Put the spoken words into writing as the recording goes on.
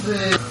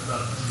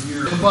About a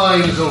year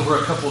combines over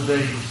a couple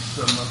days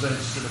some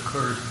events that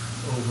occurred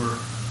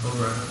over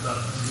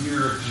about a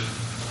year or two.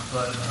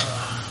 But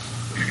I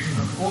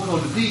won't go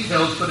into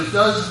details, but it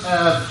does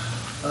have,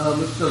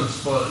 let's don't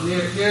spoil it.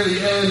 Near the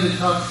end, it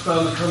talks about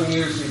in the coming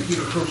years,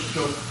 Nikita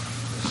Khrushchev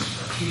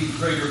achieved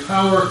greater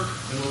power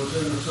than what was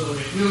in the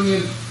Soviet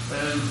Union,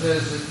 and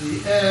says at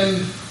the end,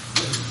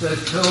 it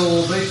says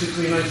till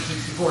basically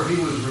 1964,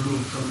 he was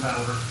removed from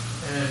power.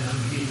 And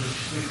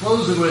they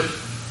close it with,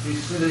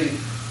 he's sitting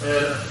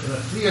in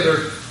a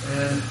theater,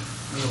 and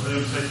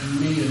they said to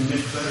me and Nick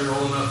better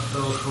old enough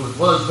to know who it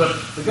was, but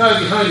the guy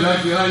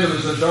back behind him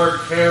is a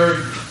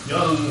dark-haired,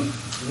 young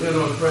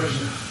Leonid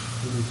Brezhnev,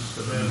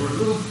 who's the man who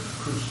removed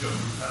Khrushchev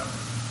from power.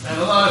 And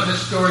a lot of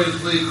historians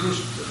believe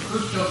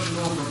Khrushchev's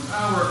removal from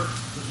power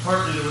was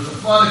partly there was a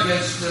plot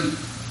against him,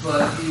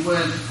 but he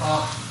went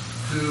off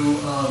to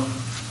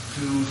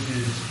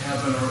his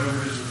cabin or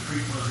whatever his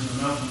retreat was in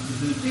the mountains and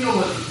didn't deal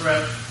with the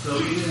threat,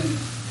 so he didn't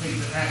take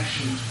the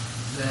action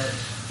that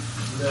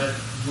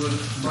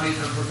might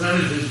have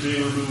prevented his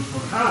being removed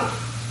from power.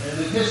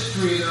 And in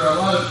history, there are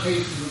a lot of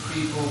cases of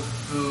people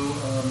who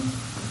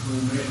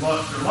may have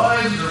lost their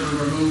lives or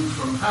were removed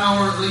from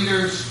power,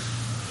 leaders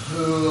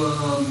who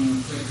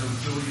think of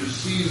Julius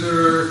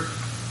Caesar,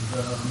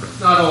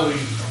 not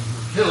always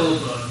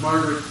killed,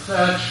 Margaret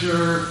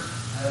Thatcher,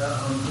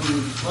 who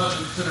is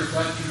considered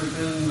Thatcher to have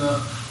been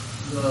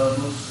the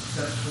most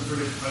successful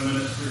British Prime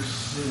Minister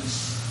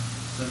since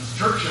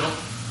Churchill,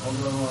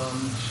 although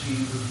she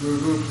was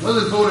removed,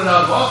 wasn't voted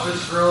out of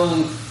office.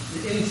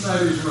 The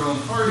insiders of her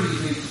own party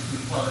basically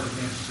plotted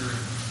against her.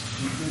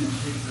 She didn't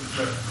take the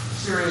threat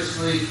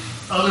seriously.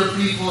 Other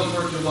people,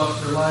 unfortunately,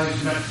 lost their lives.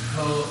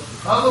 Mexico,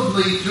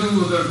 probably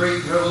two of the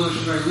great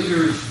revolutionary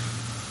leaders,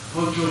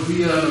 Pancho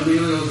Villa and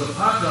Emilio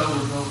Zapata,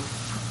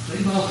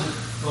 they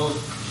both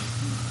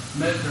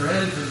met their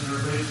end because they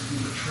were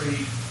basically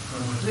betrayed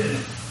from within,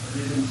 and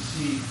they didn't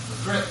see the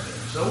threat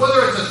there. So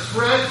whether it's a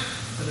threat,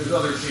 and there's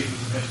other cases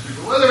in history,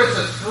 but whether it's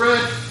a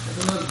threat, it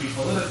doesn't be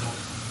political,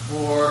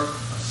 or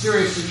a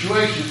serious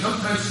situation,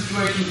 sometimes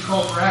situations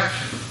call for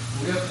action.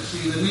 We have to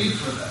see the need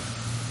for that.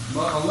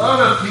 A lot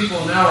of people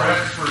now are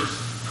experts.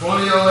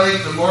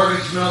 2008, the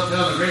mortgage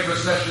meltdown, the Great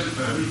Recession,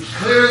 we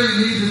clearly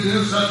need to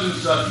do such and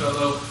such,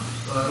 although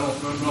I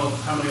don't know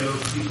how many of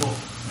those people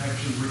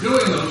actually were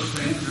doing those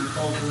things or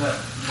called for that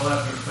until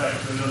after the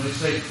fact. They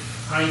say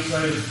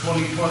hindsight is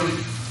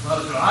 20/20.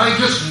 I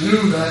just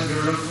knew that.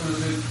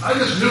 I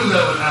just knew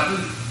that would happen.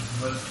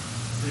 But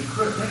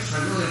the next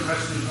time really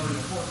impressed me only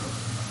before.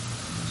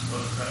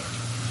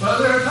 But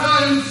there are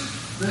times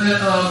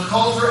that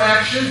call for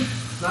action,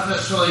 not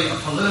necessarily a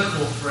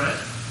political threat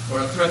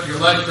or a threat to your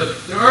life,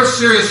 but there are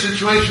serious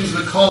situations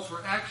that call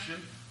for action.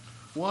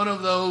 One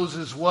of those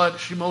is what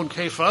Shimon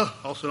Kefa,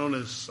 also known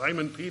as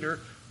Simon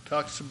Peter,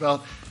 talks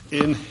about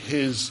in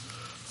his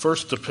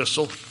first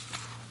epistle.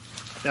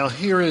 Now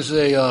here is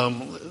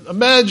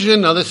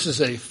imagine, now this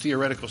is a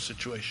theoretical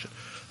situation.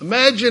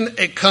 Imagine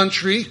a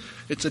country,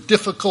 it's a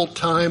difficult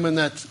time in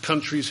that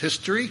country's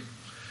history,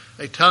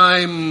 a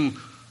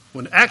time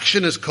when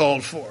action is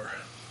called for.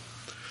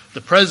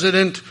 The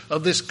president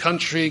of this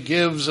country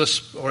gives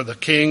us, or the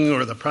king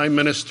or the prime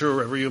minister,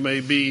 wherever you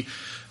may be,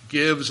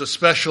 gives a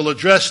special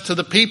address to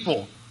the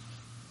people.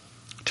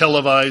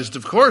 Televised,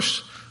 of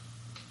course.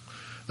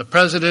 The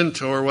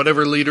president or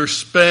whatever leader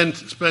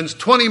spends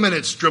 20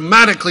 minutes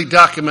dramatically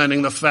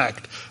documenting the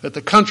fact that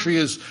the country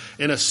is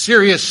in a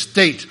serious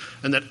state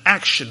and that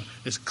action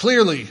is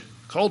clearly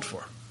called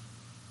for.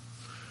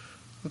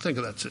 Think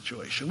of that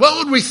situation. What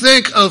would we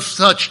think of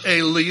such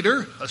a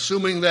leader,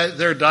 assuming that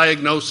their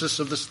diagnosis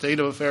of the state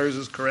of affairs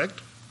is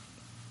correct?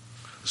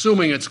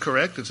 Assuming it's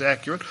correct, it's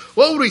accurate.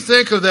 What would we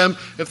think of them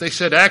if they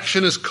said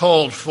action is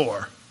called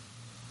for?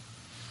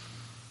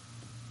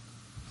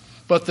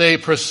 But they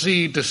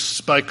proceed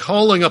by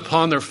calling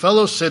upon their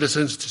fellow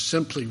citizens to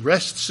simply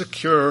rest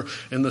secure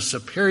in the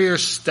superior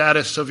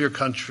status of your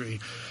country,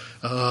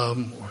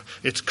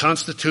 its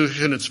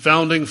constitution, its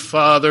founding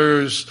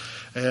fathers,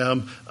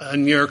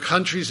 and your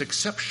country's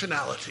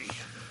exceptionality,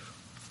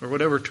 or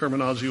whatever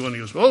terminology you want to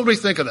use. What would we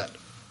think of that?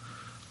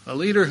 A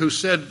leader who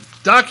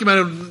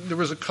documented there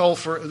was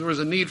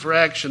a need for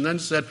action, then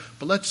said,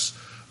 but let's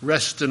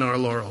rest in our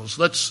laurels.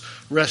 Let's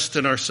rest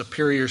in our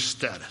superior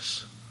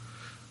status.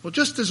 Well,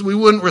 just as we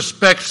wouldn't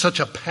respect such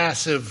a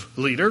passive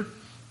leader,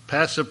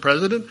 passive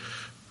president,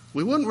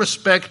 we wouldn't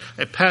respect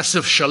a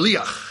passive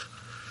shaliach.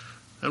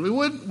 And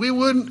we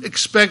wouldn't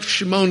expect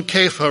Shimon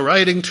Kefa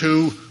writing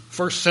to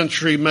first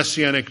century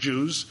Messianic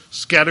Jews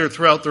scattered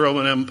throughout the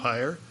Roman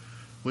Empire,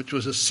 which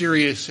was a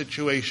serious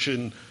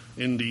situation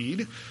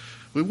indeed.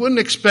 We wouldn't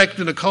expect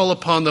him to call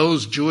upon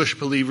those Jewish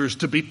believers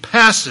to be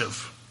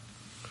passive.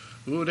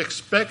 We would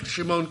expect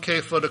Shimon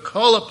Kefa to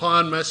call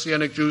upon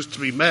Messianic Jews to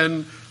be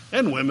men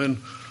and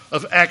women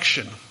of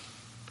action. And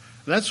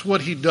that's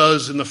what he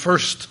does in the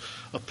first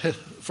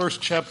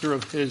chapter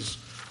of his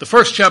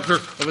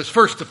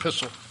first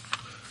epistle.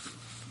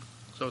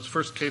 So it's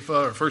 1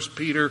 Kefa or 1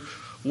 Peter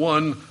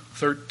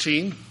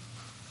 1:13.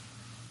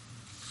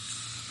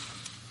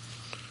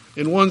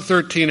 In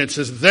 1:13 it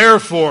says,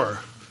 "Therefore,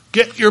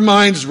 get your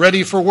minds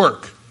ready for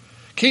work.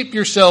 Keep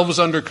yourselves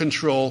under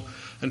control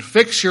and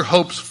fix your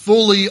hopes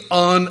fully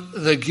on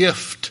the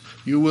gift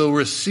you will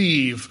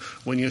receive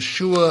when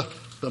Yeshua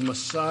the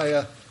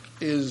Messiah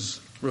is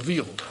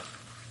revealed."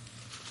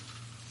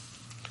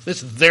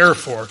 This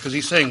therefore, because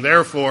he's saying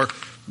therefore,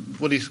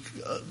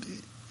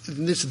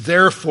 this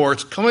therefore,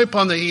 it's coming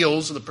upon the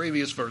heels of the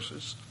previous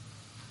verses,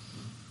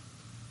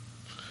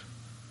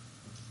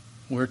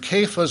 where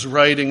Kepha's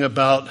writing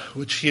about,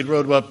 which he had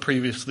wrote about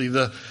previously,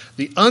 the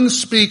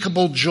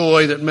unspeakable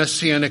joy that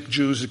Messianic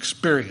Jews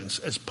experience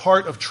as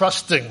part of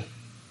trusting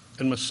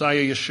in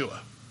Messiah Yeshua,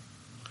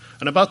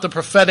 and about the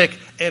prophetic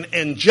and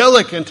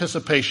angelic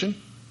anticipation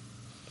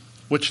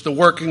which the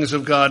workings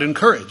of God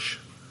encourage.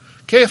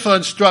 Kepha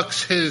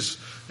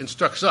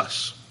instructs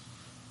us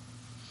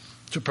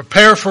to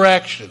prepare for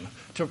action.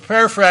 To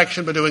prepare for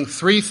action by doing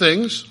three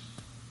things.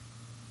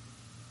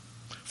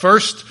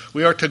 First,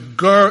 we are to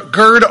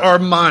gird our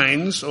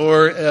minds,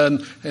 or,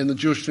 and the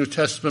Jewish New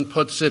Testament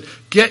puts it,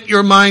 get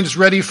your minds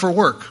ready for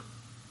work.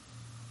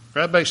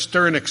 Rabbi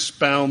Stern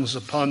expounds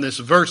upon this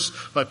verse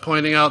by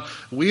pointing out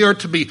we are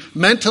to be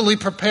mentally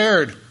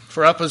prepared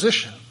for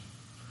opposition,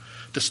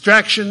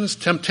 distractions,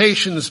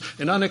 temptations,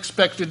 and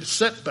unexpected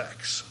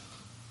setbacks.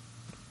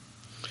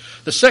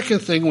 The second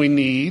thing we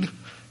need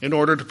in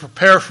order to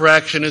prepare for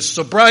action is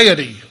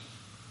sobriety.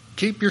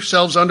 Keep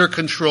yourselves under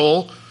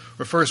control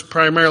refers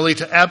primarily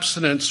to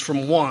abstinence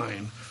from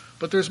wine.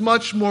 But there's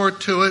much more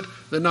to it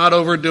than not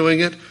overdoing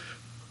it.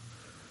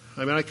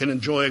 I mean, I can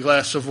enjoy a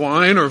glass of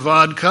wine or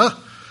vodka.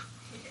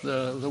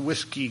 The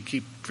whiskey,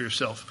 keep for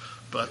yourself.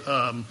 But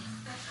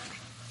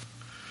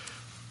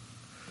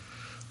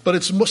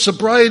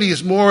sobriety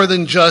is more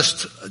than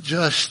just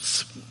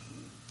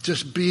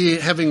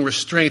having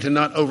restraint and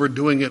not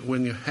overdoing it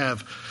when you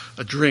have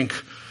a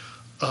drink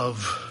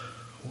of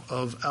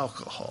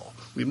alcohol.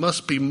 We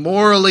must be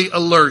morally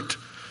alert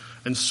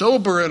and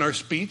sober in our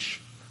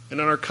speech and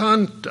in our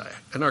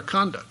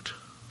conduct.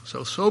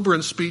 So sober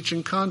in speech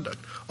and conduct.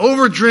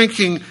 Over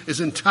drinking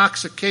is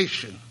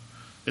intoxication.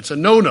 It's a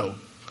no-no.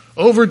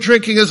 Over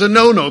drinking is a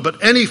no-no,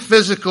 but any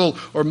physical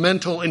or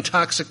mental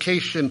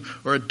intoxication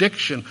or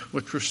addiction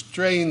which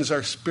restrains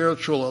our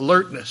spiritual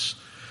alertness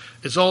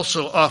is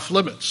also off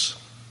limits.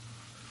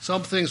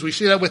 Some things, we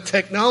see that with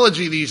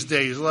technology these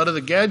days. A lot of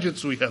the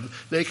gadgets we have,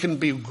 they can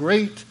be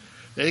great.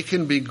 They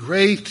can be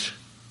great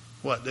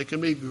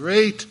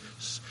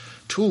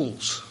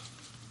tools.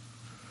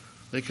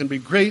 They can be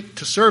great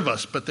to serve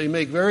us, but they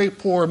make very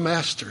poor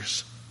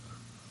masters.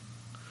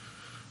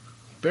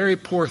 Very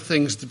poor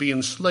things to be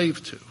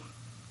enslaved to.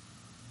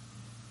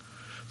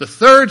 The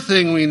third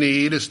thing we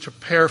need is to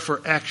prepare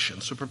for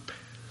action.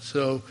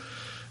 So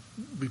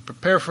we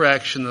prepare for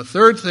action. The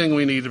third thing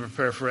we need to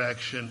prepare for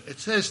action, it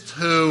says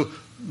to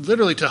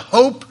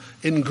hope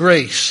in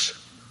grace.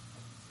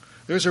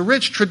 There's a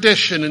rich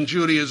tradition in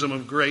Judaism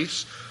of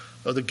grace,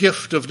 of the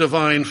gift of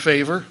divine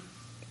favor.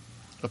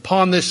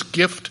 Upon this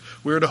gift,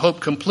 we are to hope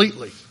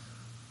completely.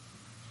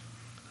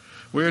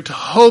 We are to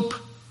hope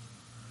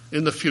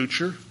in the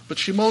future, but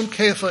Shimon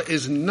Kepha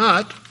is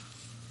not,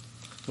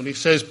 when he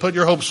says, put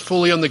your hopes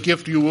fully on the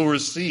gift you will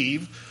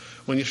receive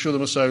when Yeshua the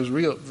Messiah is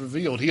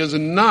revealed. He is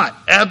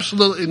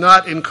absolutely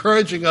not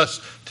encouraging us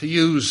to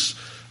use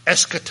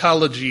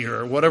eschatology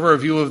or whatever a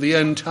view of the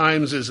end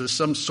times is as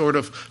some sort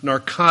of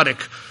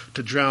narcotic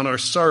to drown our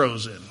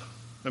sorrows in.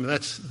 I mean,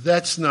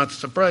 that's not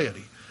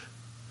sobriety.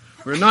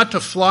 We're not to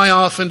fly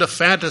off into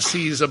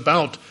fantasies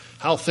about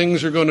how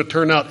things are going to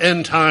turn out,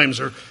 end times,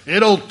 or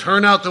it'll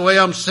turn out the way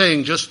I'm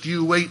saying, just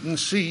you wait and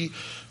see.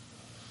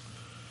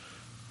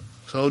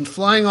 So in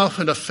flying off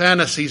into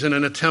fantasies in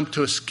an attempt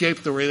to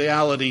escape the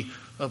reality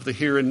of the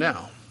here and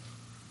now.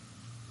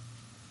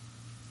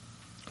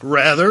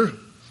 Rather,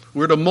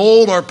 we're to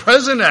mold our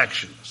present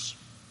actions.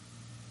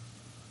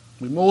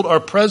 We mold our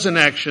present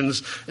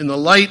actions in the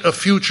light of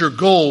future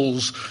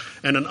goals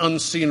and an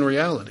unseen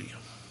reality.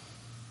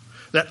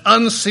 That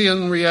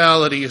unseen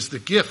reality is the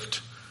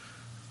gift.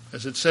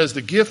 As it says,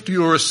 the gift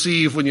you will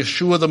receive when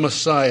Yeshua the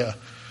Messiah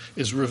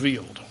is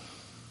revealed.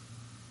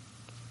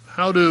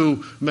 How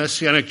do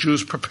Messianic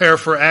Jews prepare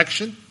for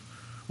action?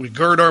 We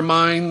gird our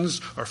minds,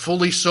 are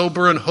fully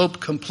sober, and hope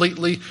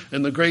completely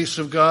in the grace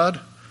of God.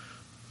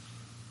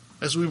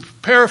 As we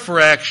prepare for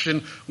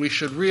action, we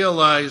should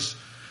realize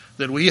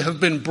that we have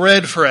been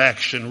bred for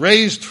action,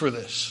 raised for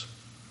this.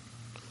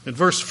 In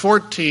verse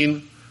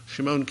 14,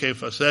 Shimon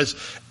Kepha says,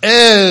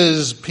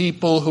 as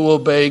people who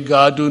obey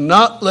God, do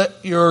not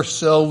let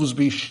yourselves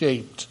be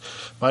shaped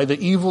by the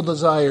evil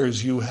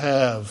desires you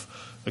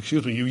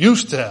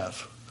used to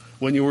have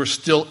when you were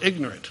still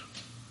ignorant.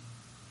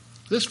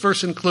 This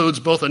verse includes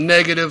both a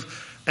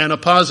negative and a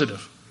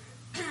positive.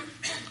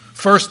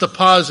 First, the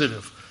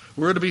positive.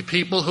 We're to be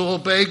people who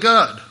obey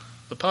God.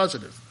 The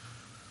positive.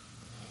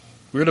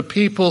 We're to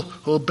people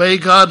who obey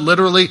God,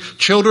 literally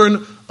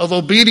children of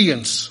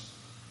obedience.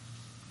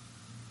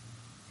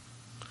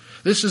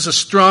 This is a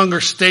stronger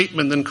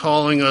statement than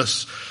calling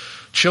us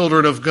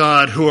children of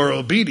God who are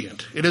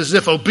obedient. It is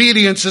as if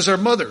obedience is our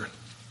mother.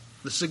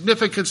 The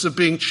significance of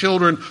being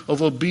children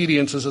of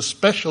obedience is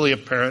especially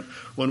apparent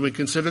when we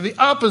consider the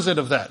opposite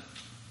of that.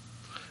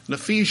 In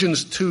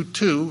Ephesians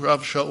 2:2,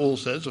 Rav Shaul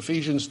says,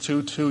 Ephesians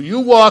 2:2, you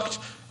walked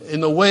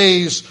in the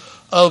ways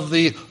of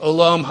the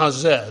Olam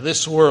Hazeh,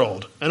 this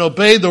world, and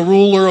obeyed the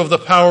ruler of the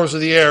powers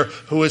of the air,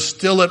 who is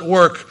still at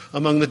work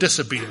among the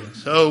disobedient.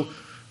 So,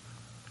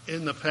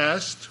 in the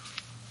past,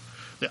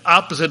 the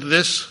opposite of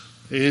this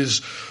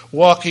is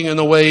walking in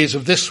the ways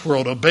of this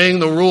world, obeying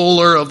the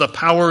ruler of the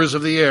powers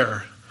of the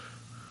air,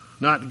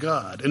 not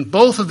God. In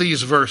both of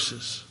these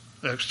verses,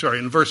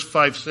 in verse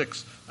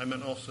 5-6, I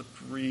meant also to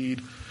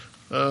read,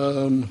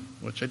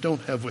 which I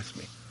don't have with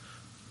me.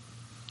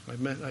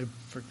 I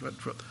forgot.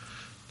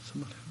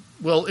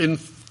 Well, in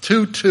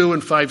 2:2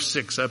 and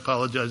 5:6, I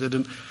apologize, I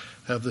didn't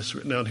have this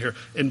written down here.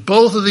 In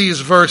both of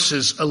these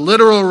verses, a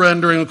literal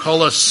rendering will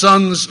call us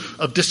sons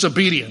of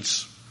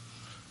disobedience.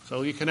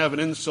 So you can have an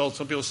insult.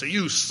 Some people say,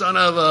 you son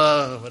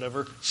of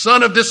whatever,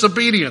 son of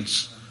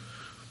disobedience.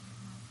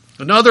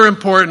 Another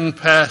important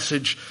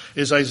passage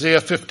is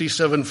Isaiah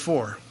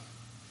 57:4.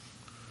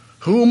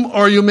 Whom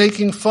are you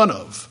making fun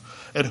of?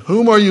 At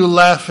whom are you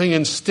laughing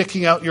and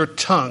sticking out your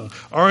tongue?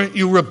 Aren't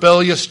you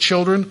rebellious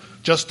children,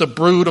 just a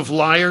brood of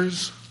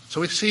liars? So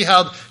we see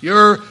how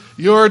your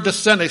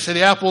descent, they say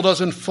the apple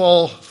doesn't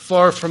fall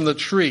far from the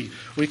tree.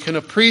 We can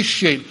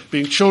appreciate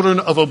being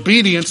children of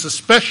obedience,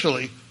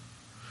 especially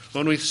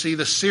when we see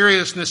the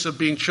seriousness of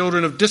being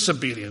children of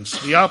disobedience,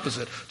 the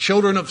opposite,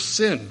 children of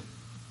sin.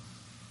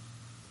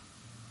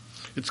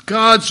 It's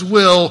God's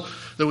will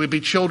that we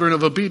be children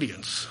of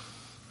obedience.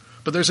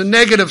 But there's a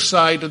negative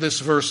side to this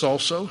verse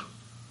also.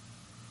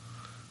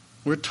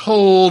 We're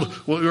told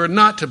what we are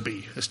not to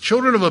be. As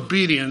children of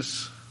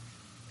obedience,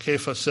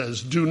 Kepha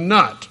says, do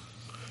not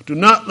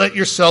let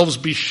yourselves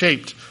be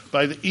shaped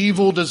by the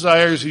evil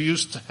desires you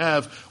used to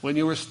have when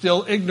you were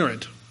still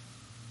ignorant.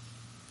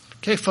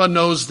 Kepha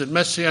knows that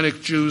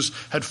Messianic Jews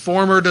had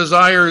former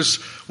desires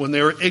when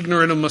they were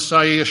ignorant of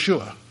Messiah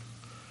Yeshua.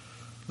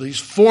 These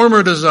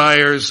former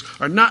desires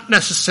are not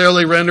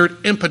necessarily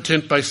rendered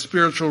impotent by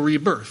spiritual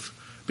rebirth.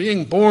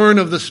 Being born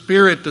of the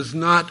Spirit does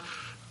not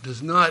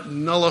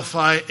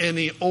nullify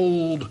any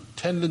old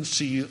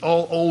tendencies,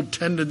 all old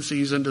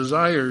tendencies and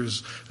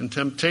desires and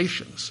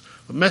temptations.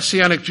 But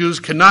Messianic Jews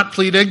cannot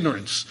plead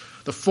ignorance.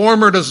 The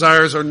former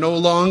desires are no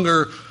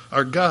longer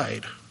our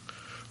guide.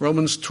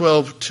 Romans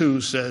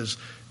 12:2 says,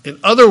 in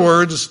other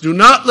words, do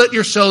not let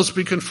yourselves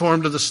be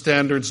conformed to the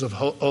standards of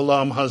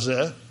Olam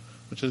Hazeh,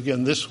 which is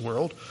again this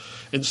world.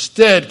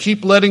 Instead,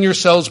 keep letting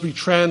yourselves be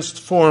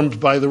transformed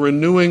by the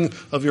renewing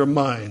of your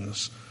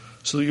minds,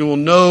 so that you will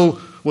know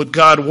what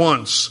God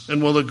wants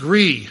and will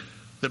agree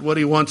that what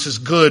he wants is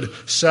good,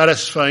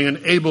 satisfying,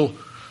 and able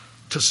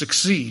to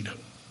succeed.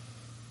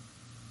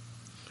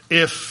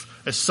 If,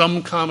 as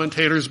some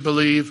commentators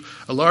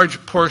believe, a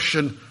large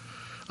portion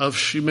of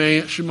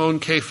Shimon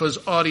Kepha's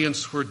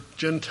audience were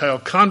Gentile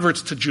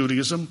converts to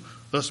Judaism,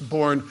 thus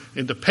born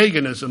into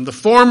paganism, the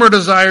former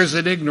desires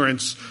and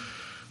ignorance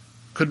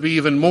could be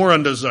even more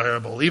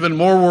undesirable, even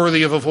more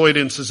worthy of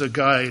avoidance as a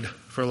guide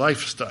for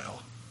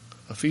lifestyle.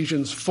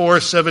 Ephesians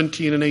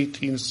 4:17 and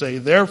 18 say,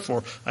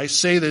 therefore, I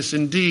say this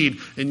indeed,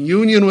 in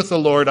union with the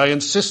Lord, I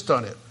insist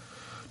on it.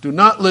 Do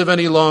not live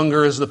any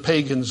longer as the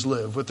pagans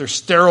live, with their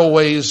sterile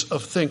ways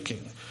of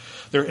thinking.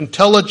 Their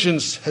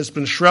intelligence has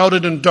been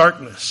shrouded in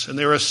darkness, and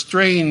they are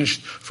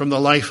estranged from the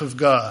life of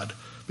God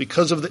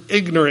because of the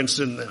ignorance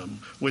in them,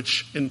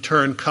 which in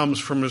turn comes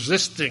from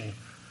resisting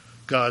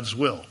God's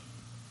will.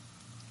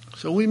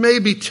 So we may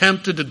be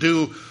tempted to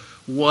do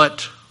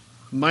what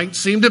might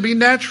seem to be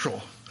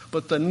natural,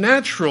 but the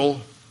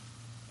natural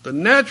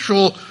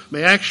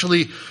may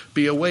actually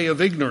be a way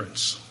of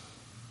ignorance.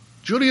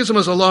 Judaism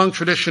has a long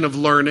tradition of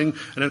learning,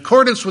 and in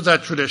accordance with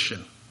that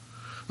tradition,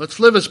 let's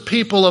live as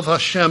people of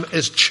Hashem,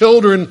 as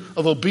children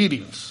of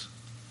obedience.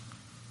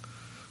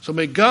 So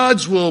may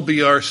God's will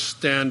be our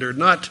standard,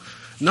 not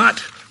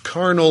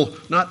carnal,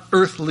 not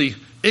earthly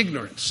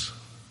ignorance.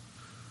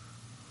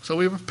 So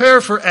we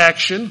prepare for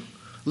action,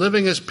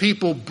 living as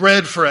people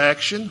bred for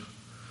action.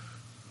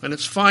 And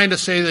it's fine to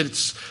say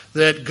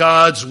that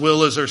God's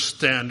will is our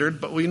standard,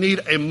 but we need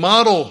a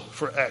model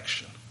for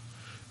action.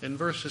 In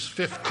verses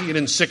 15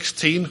 and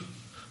 16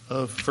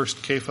 of 1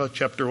 Kepha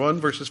chapter 1,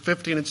 verses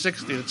 15 and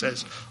 16, it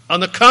says,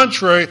 on the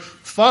contrary,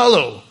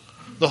 follow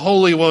the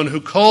Holy One who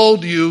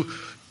called you.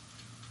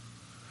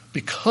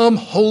 Become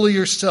holy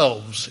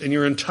yourselves in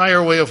your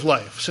entire way of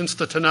life. Since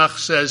the Tanakh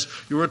says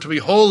you are to be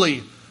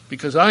holy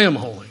because I am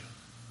holy.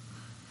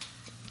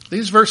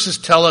 These verses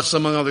tell us,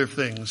 among other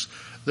things,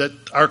 that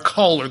our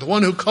caller, the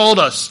one who called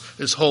us,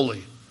 is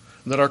holy.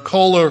 And that our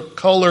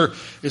caller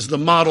is the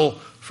model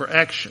for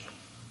action.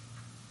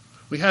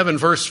 We have in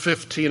verse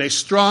 15 a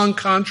strong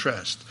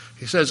contrast.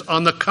 He says,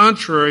 on the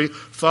contrary,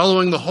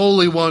 following the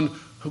Holy One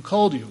who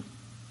called you.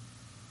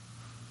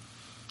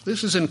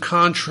 This is in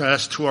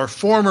contrast to our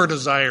former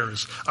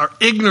desires, our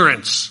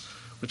ignorance,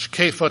 which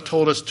Kepha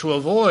told us to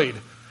avoid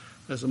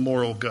as a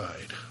moral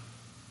guide.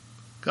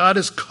 God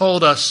has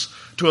called us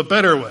to a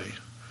better way.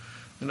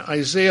 In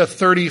Isaiah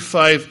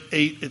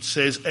 35:8, it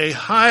says, a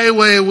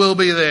highway will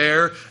be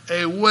there,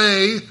 a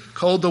way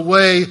called the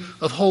way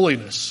of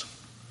holiness.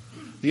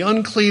 The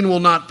unclean will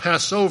not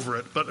pass over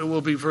it, but it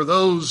will be for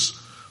those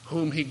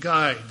whom he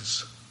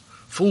guides.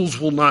 Fools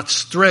will not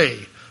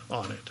stray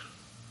on it.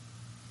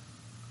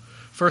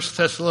 1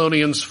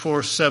 Thessalonians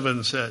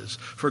 4:7 says,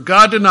 for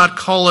God did not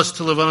call us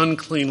to live an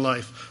unclean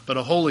life, but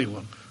a holy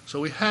one.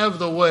 So we have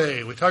the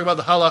way. We talk about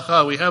the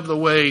halakha. We have the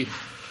way,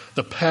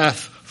 the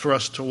path for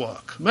us to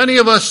walk. Many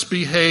of us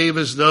behave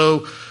as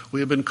though we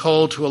have been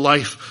called to a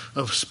life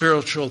of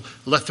spiritual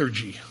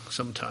lethargy,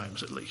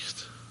 sometimes at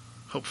least.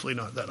 Hopefully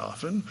not that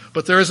often.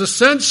 But there is a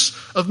sense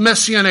of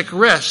messianic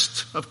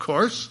rest, of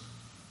course.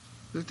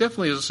 There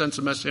definitely is a sense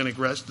of messianic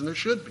rest, and there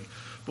should be.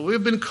 But we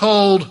have been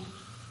called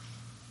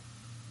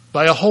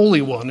by a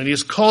holy one, and he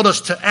has called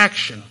us to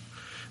action.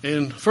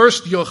 In 1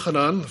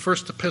 Yochanan, the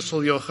first epistle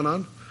of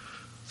Yochanan,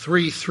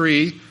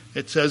 3:3,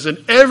 it says,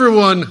 and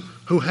everyone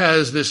who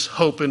has this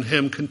hope in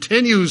him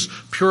continues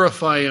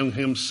purifying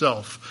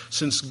himself,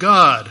 since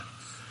God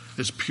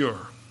is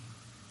pure.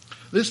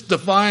 This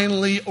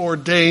divinely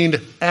ordained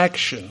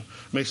action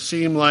may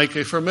seem like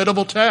a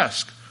formidable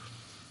task.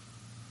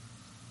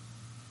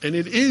 And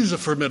it is a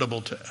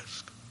formidable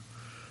task.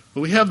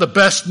 But we have the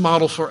best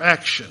model for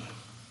action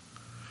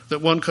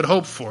that one could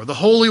hope for, the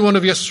Holy One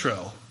of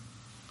Israel,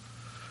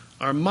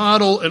 our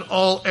model in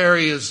all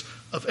areas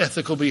of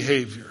ethical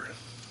behavior.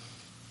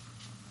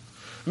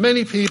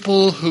 Many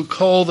people who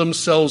call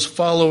themselves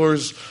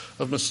followers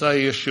of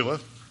Messiah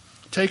Yeshua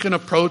take an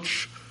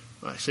approach,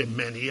 I say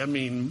many, I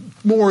mean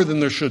more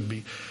than there should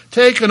be,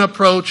 take an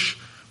approach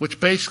which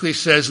basically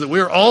says that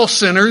we're all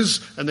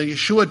sinners and that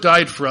Yeshua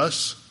died for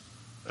us.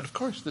 And of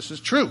course, this is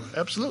true,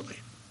 absolutely.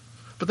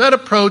 But that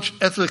approach,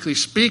 ethically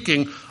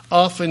speaking,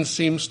 often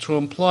seems to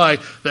imply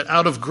that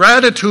out of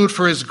gratitude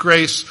for his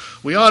grace,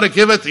 we ought to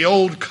give it the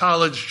old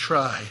college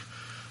try.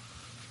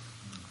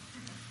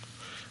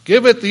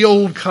 Give it the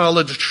old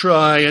college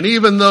try, and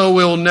even though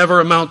we'll never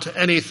amount to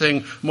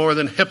anything more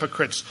than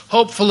hypocrites,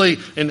 hopefully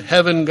in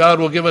heaven God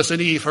will give us an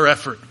E for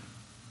effort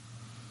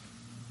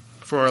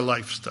for our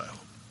lifestyle.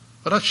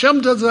 But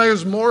Hashem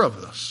desires more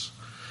of us.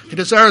 He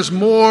desires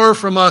more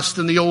from us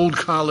than the old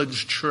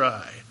college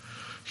try.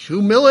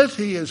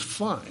 Humility is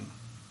fine,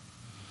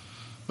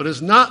 but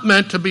is not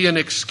meant to be an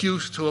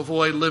excuse to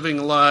avoid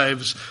living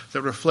lives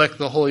that reflect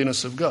the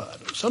holiness of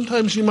God.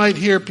 Sometimes you might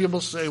hear people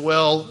say,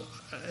 well,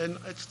 and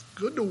it's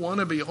good to want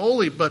to be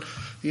holy, but,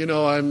 who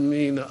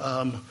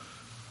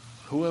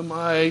am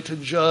I to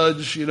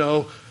judge?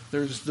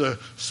 There's the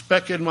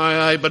speck in my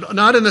eye, but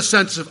not in the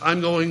sense of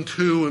I'm going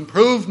to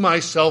improve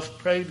myself,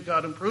 pray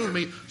God improve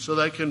me so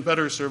that I can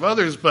better serve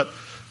others, but,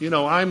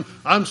 I'm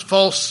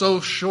fall so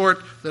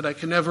short that I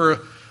can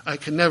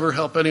never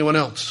help anyone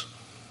else.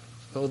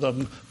 So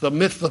the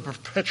myth of the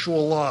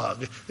perpetual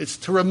log. It's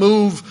to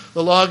remove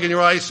the log in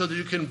your eye so that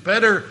you can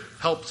better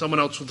help someone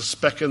else with a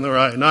speck in their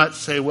eye. Not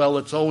say, well,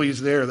 it's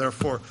always there,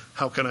 therefore,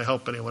 how can I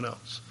help anyone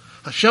else?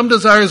 Hashem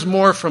desires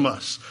more from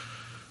us.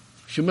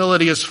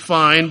 Humility is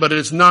fine, but it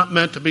is not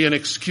meant to be an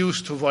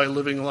excuse to avoid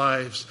living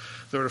lives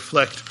that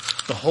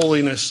reflect the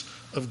holiness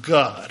of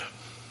God.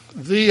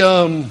 Read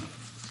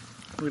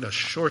a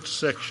short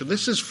section.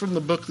 This is from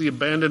the book, The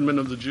Abandonment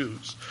of the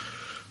Jews,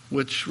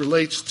 which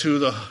relates to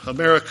the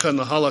America and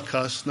the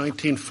Holocaust,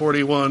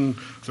 1941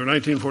 through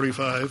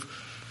 1945.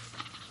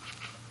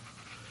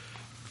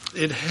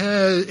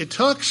 It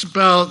talks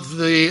about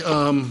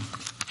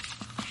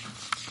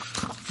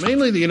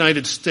mainly the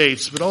United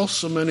States, but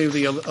also many of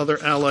the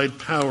other Allied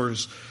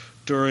powers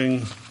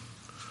during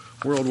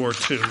World War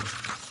II,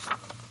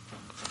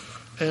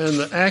 and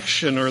the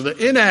action or the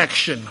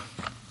inaction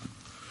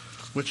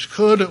which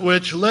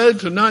led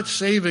to not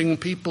saving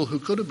people who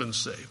could have been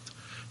saved.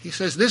 He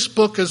says, this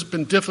book has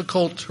been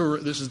difficult to...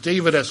 This is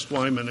David S.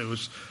 Wyman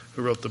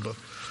who wrote the book.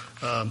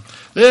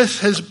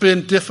 This has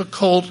been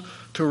difficult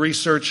to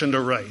research and to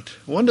write.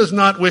 One does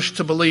not wish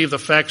to believe the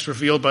facts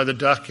revealed by the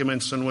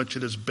documents on which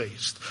it is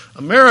based.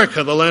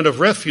 America, the land of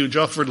refuge,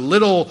 offered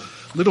little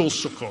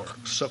succor.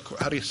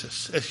 How do you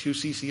say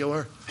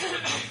S-U-C-C-O-R?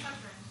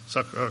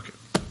 Succor, okay.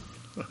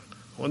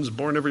 One's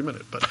born every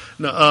minute, but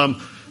no,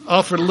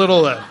 offered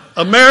little that.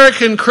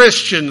 American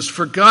Christians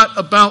forgot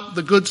about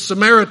the Good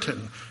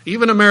Samaritan.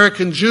 Even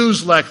American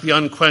Jews lacked the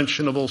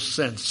unquestionable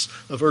sense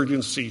of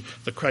urgency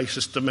the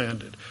crisis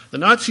demanded. The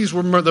Nazis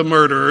were the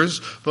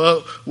murderers,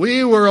 but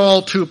we were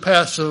all too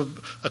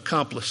passive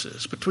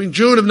accomplices. Between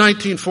June of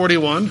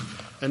 1941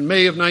 and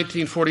May of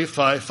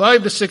 1945,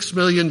 5 to 6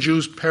 million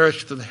Jews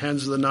perished at the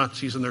hands of the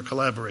Nazis and their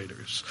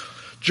collaborators.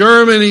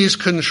 Germany's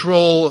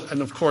control,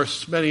 and of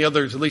course many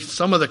others, at least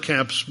some of the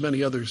camps,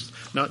 many others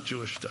not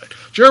Jewish, died.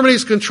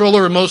 Germany's control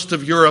over most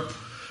of Europe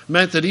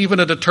meant that even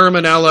a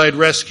determined Allied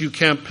rescue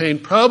campaign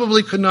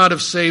probably could not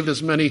have saved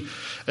as many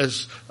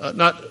as a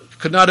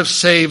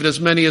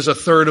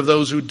third of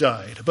those who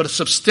died. But a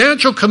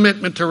substantial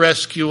commitment to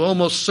rescue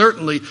almost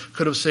certainly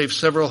could have saved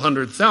several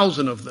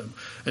 100,000 of them,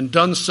 and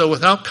done so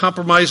without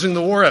compromising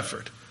the war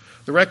effort.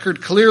 The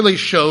record clearly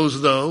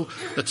shows, though,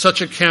 that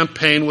such a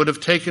campaign would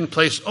have taken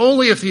place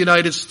only if the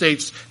United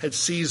States had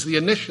seized the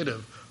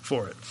initiative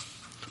for it.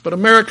 But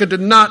America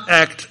did not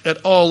act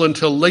at all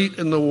until late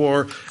in the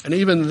war, and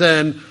even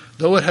then,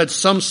 though it had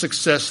some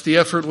success, the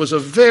effort was a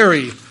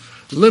very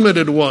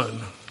limited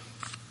one.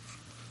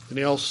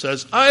 Danielle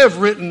says, I have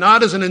written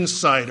not as an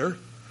insider.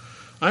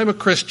 I am a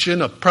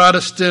Christian, a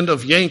Protestant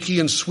of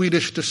Yankee and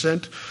Swedish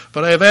descent,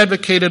 but I have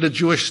advocated a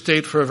Jewish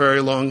state for a very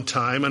long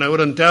time, and I would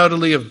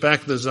undoubtedly have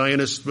backed the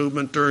Zionist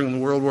movement during the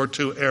World War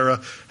II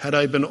era had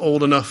I been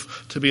old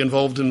enough to be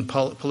involved in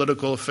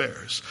political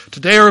affairs.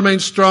 Today I remain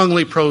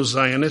strongly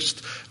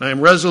pro-Zionist, and I am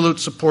a resolute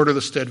supporter of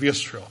the State of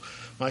Israel.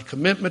 My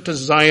commitment to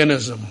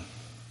Zionism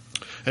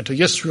and to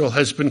Israel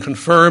has been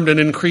confirmed and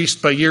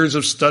increased by years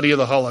of study of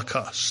the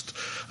Holocaust.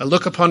 I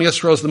look upon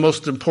Israel as the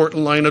most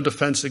important line of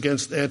defense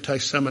against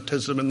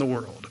anti-Semitism in the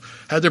world.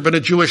 Had there been a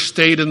Jewish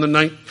state in the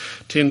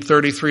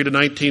 1933 to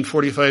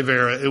 1945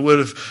 era, it would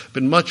have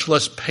been much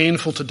less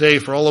painful today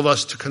for all of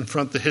us to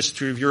confront the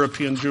history of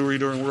European Jewry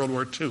during World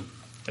War II.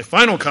 A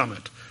final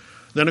comment,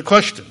 then a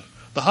question.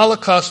 The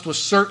Holocaust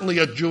was certainly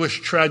a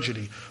Jewish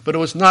tragedy, but it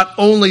was not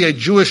only a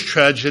Jewish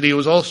tragedy, it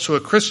was also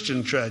a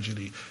Christian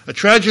tragedy. A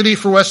tragedy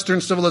for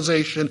Western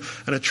civilization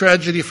and a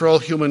tragedy for all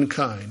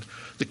humankind.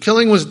 The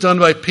killing was done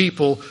by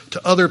people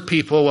to other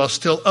people while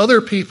still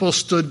other people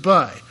stood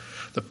by.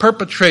 The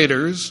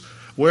perpetrators,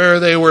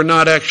 where they were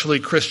not actually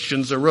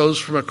Christians, arose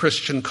from a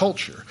Christian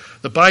culture.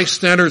 The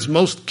bystanders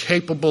most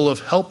capable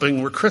of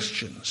helping were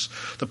Christians.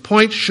 The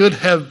point should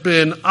have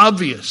been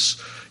obvious.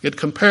 Yet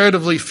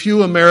comparatively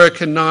few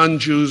American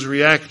non-Jews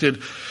recognized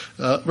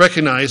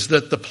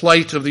that the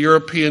plight of the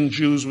European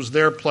Jews was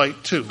their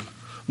plight too.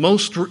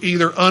 Most were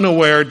either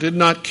unaware, did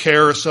not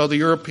care, or saw the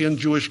European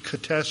Jewish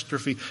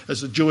catastrophe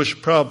as a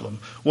Jewish problem,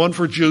 one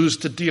for Jews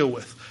to deal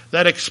with.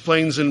 That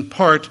explains in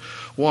part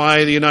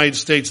why the United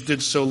States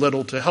did so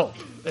little to help.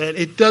 And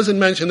it doesn't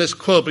mention this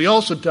quote, but he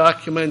also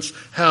documents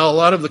how a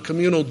lot of the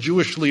communal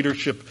Jewish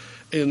leadership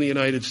in the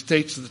United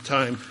States at the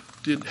time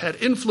had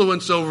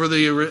influence over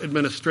the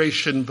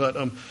administration, but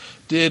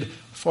did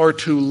far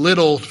too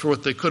little for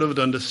what they could have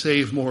done to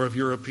save more of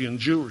European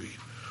Jewry.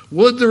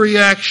 Would the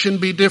reaction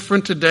be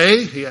different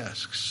today, he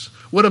asks?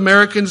 Would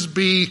Americans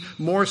be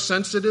more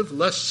sensitive,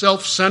 less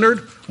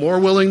self-centered, more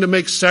willing to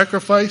make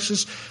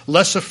sacrifices,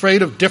 less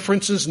afraid of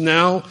differences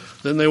now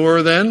than they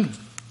were then?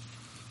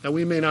 Now,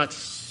 we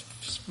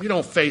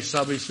don't face,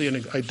 obviously,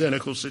 an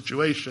identical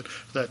situation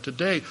to that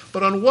today,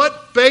 but on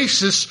what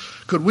basis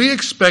could we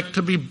expect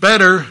to be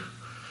better?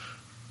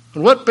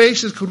 On what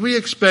basis could we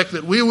expect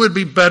that we would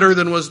be better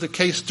than was the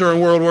case during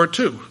World War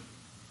II?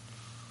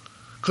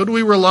 Could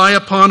we rely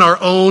upon our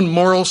own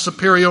moral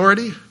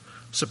superiority,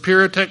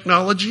 superior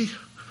technology,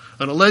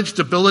 an alleged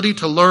ability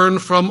to learn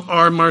from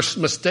our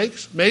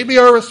mistakes? Maybe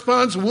our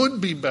response would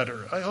be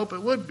better. I hope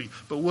it would be.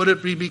 But would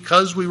it be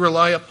because we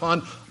rely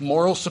upon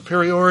moral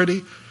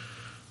superiority,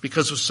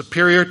 because of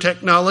superior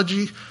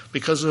technology,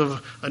 because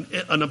of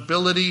an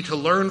ability to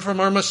learn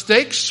from our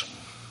mistakes?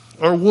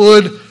 Or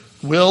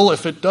will,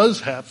 if it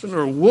does happen,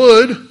 or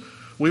would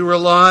we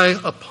rely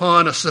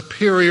upon a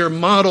superior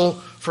model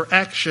for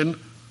action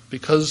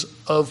because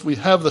we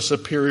have the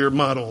superior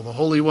model, the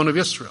Holy One of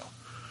Israel?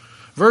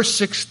 Verse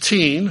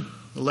 16,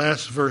 the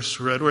last verse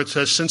read, where it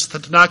says, since the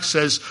Tanakh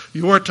says,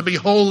 you are to be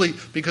holy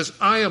because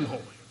I am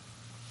holy.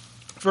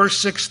 Verse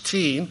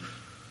 16,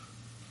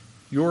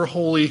 you're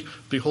holy,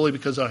 be holy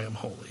because I am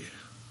holy.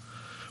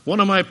 One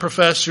of my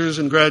professors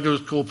in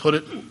graduate school put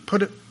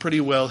it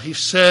pretty well. He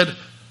said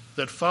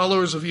that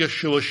followers of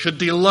Yeshua should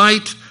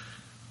delight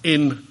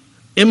in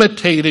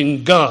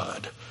imitating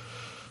God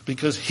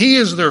because He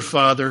is their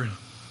Father,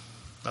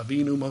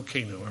 Avinu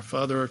Malkeinu, our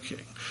Father, our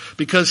King.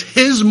 Because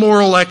His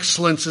moral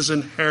excellence is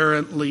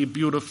inherently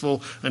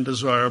beautiful and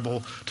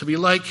desirable. To be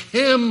like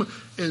Him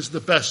is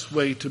the best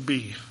way to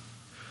be.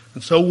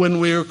 And so when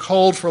we are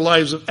called for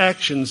lives of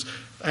action,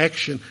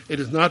 it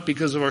is not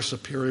because of our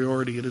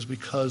superiority. It is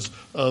because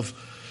of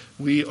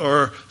we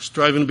are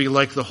striving to be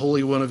like the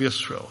Holy One of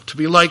Israel. To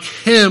be like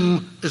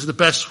Him is the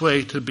best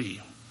way to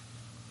be.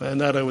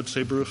 And that I would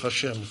say, Baruch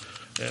Hashem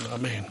and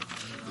Amen.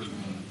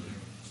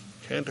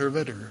 Cantor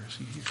Vetter.